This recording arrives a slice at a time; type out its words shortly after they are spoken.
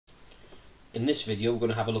In this video we're going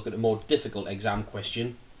to have a look at a more difficult exam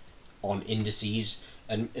question on indices,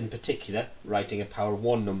 and in particular writing a power of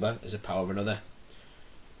one number as a power of another.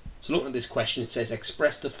 So looking at this question, it says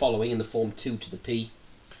express the following in the form 2 to the p.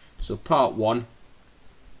 So part 1.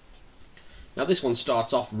 Now this one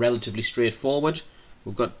starts off relatively straightforward.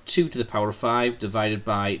 We've got 2 to the power of 5 divided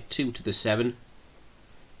by 2 to the 7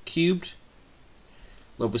 cubed.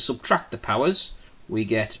 Well, if we subtract the powers, we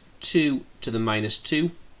get 2 to the minus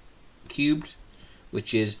 2 cubed,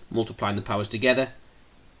 which is multiplying the powers together,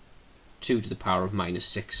 2 to the power of minus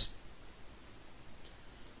 6.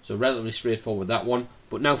 So relatively straightforward, that one.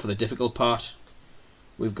 But now for the difficult part.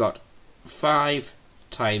 We've got 5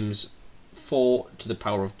 times 4 to the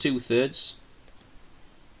power of 2/3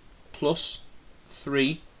 plus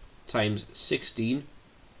 3 times 16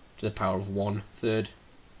 to the power of 1/3.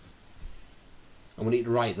 And we need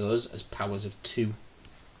to write those as powers of 2.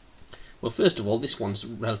 Well, first of all, this one's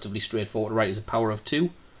relatively straightforward to write as a power of 2.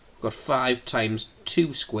 We've got 5 times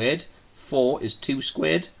 2 squared. 4 is 2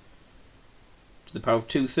 squared to the power of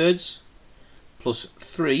 2/3 plus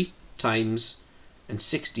 3 times, and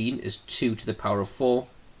 16 is 2 to the power of 4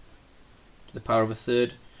 to the power of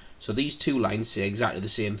 1/3. So these two lines say exactly the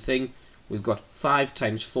same thing. We've got 5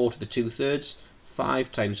 times 4 to the 2/3,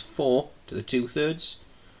 5 times 4 to the 2/3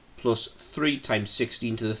 plus 3 times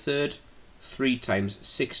 16 to the 3rd, 3 times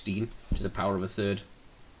 16 to the power of 1/3.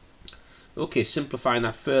 Okay, simplifying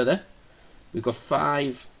that further, we've got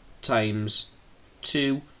 5 times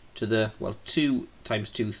 2 to the, well, 2 times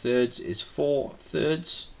 2/3 is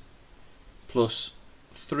 4/3 plus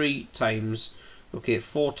 3 times, okay,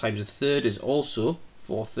 4 times 1/3 is also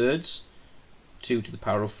 4/3, 2 to the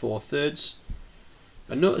power of 4/3.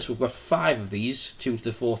 And notice we've got 5 of these 2 to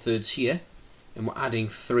the 4/3 here, and we're adding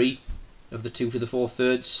 3 of the 2 to the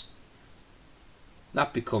 4/3.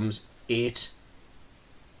 That becomes 8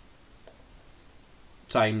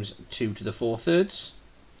 times 2 to the 4/3,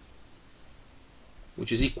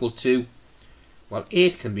 which is equal to, well,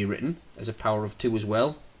 8 can be written as a power of 2 as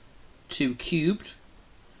well. 2 cubed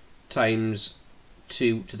times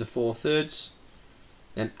 2 to the 4/3.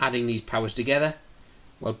 Then adding these powers together,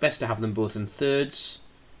 well, best to have them both in thirds.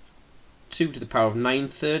 2 to the power of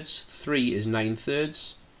 9/3, 3 is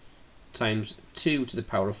 9/3, times 2 to the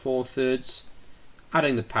power of 4/3.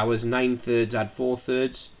 Adding the powers, 9/3 add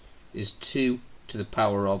 4/3 is 2 to the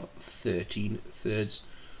power of 13/3.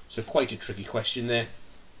 So quite a tricky question there.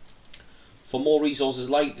 For more resources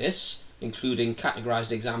like this, including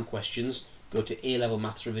categorised exam questions, go to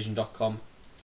alevelmathsrevision.com.